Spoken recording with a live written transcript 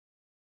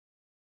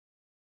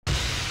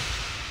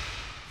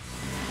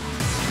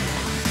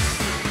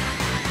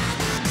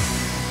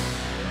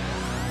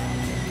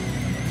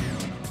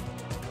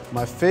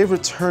My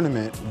favorite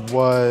tournament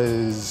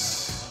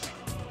was,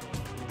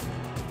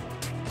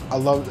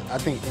 I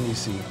think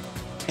NEC.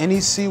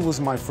 NEC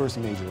was my first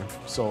major,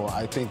 so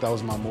I think that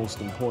was my most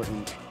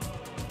important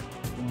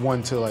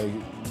one to like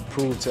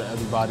prove to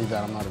everybody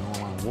that I'm not an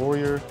online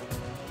warrior.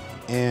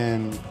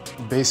 And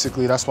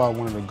basically that's why I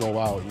wanted to go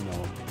out, you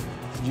know.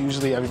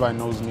 Usually everybody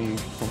knows me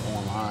from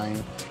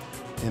online.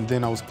 And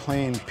then I was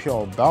playing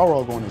PR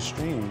Balrog on the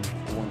stream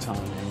one time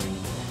and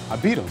I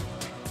beat him.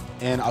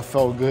 And I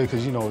felt good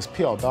because, you know, it's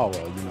PR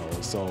Balrog, you know.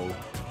 So,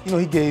 you know,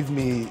 he gave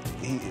me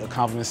a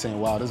compliment saying,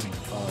 wow, this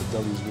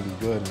W is really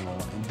good and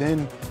all. And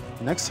then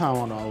next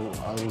time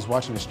I was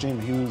watching the stream,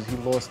 he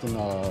lost in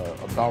a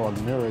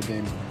Balrog mirror.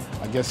 Then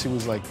I guess he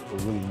was like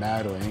really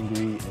mad or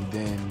angry. And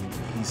then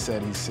he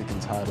said he's sick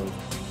and tired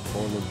of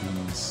all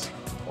of these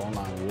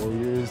online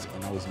warriors.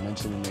 And I was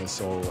mentioning it,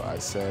 so I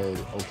said,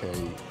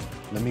 okay,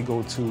 let me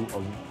go to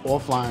an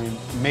offline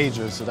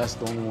major. So that's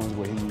the only ones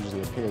where he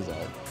usually appears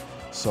at.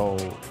 So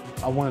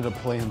I wanted to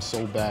play him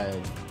so bad.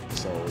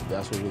 So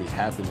that's what really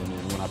happened. And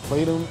then when I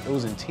played him, it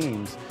was in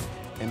teams.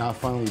 And I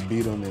finally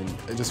beat him, and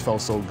it just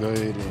felt so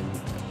good.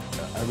 And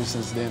ever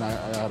since then, I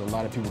had a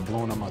lot of people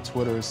blowing up my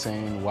Twitter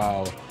saying,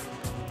 wow,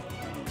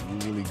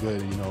 you're really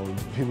good. You know,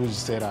 people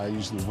just said I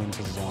usually win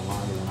because it's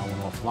online, but when I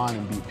went offline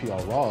and beat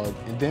PR Rog,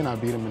 and then I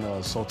beat him in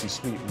a Salty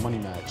Sweet money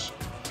match.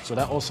 So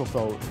that also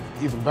felt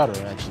even better,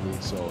 actually.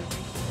 So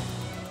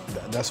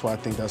that's why I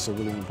think that's a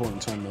really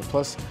important tournament.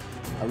 Plus,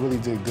 I really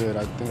did good.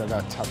 I think I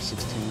got top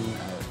 16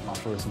 at my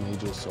first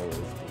major, so it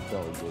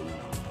felt good. You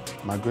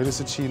know. My greatest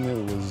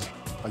achievement was,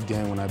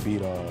 again, when I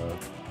beat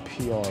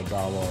PR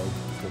Balrog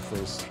for the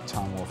first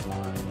time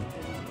offline.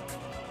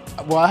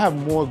 And, well, I have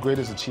more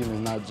greatest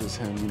achievements, not just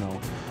him, you know.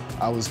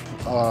 I was,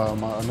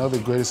 another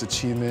greatest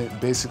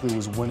achievement basically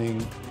was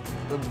winning,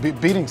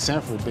 beating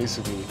Sanford,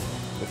 basically.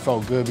 It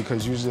felt good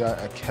because usually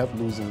I kept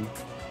losing.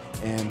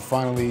 And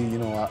finally, you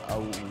know,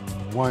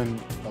 I won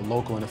a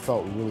local and it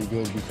felt really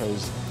good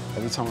because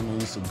every time I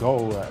used to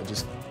go, I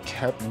just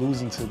kept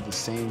losing to the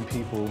same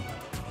people,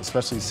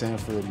 especially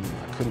Sanford, and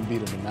I couldn't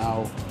beat him. And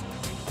now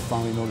I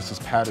finally noticed his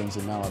patterns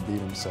and now I beat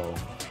him, so,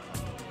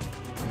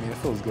 I mean, it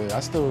feels good. I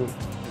still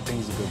think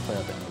he's a good player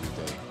at the end of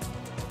the day.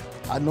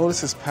 I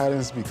noticed his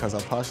patterns because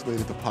I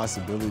postulated the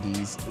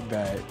possibilities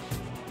that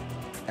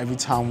every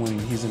time when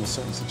he's in a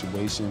certain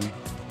situation,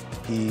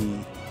 he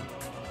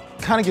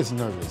kind of gets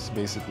nervous,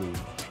 basically,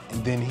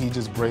 and then he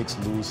just breaks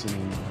loose,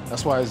 and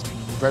that's why it's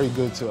very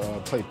good to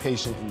play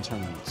patient in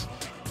tournaments.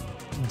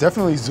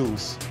 Definitely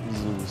Zeus,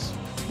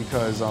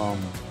 because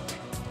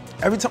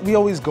every time we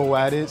always go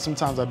at it.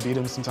 Sometimes I beat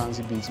him, sometimes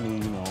he beats me,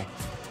 you know.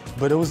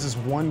 But there was this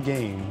one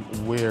game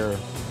where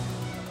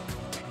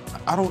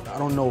I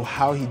don't know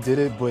how he did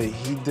it, but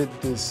he did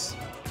this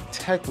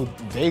tech with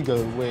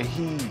Vega where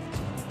he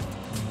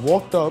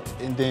walked up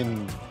and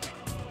then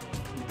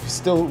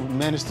still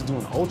managed to do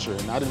an ultra,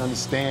 and I didn't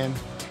understand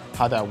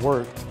how that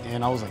worked,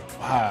 and I was like,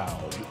 wow.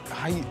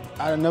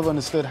 I never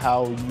understood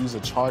how you use a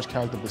charge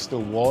character but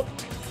still walk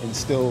and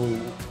still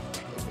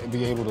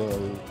be able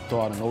to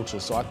throw out an ultra.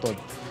 So I thought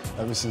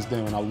ever since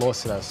then when I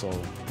lost to that, so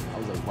I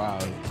was like, wow,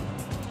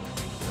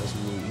 that's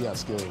really, he has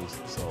skills.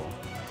 So,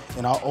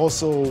 and I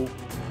also,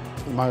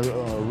 my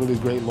really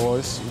great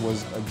loss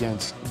was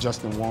against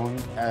Justin Wong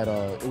at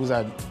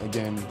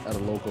again at a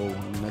local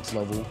next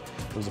level.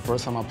 It was the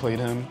first time I played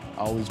him.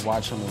 I always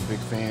watch him, I'm a big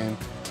fan.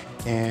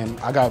 And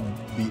I got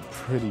beat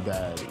pretty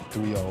bad,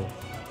 3-0.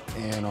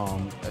 And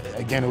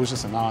again, it was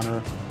just an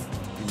honor.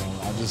 You know,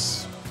 I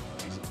just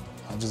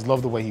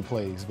love the way he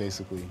plays,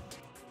 basically.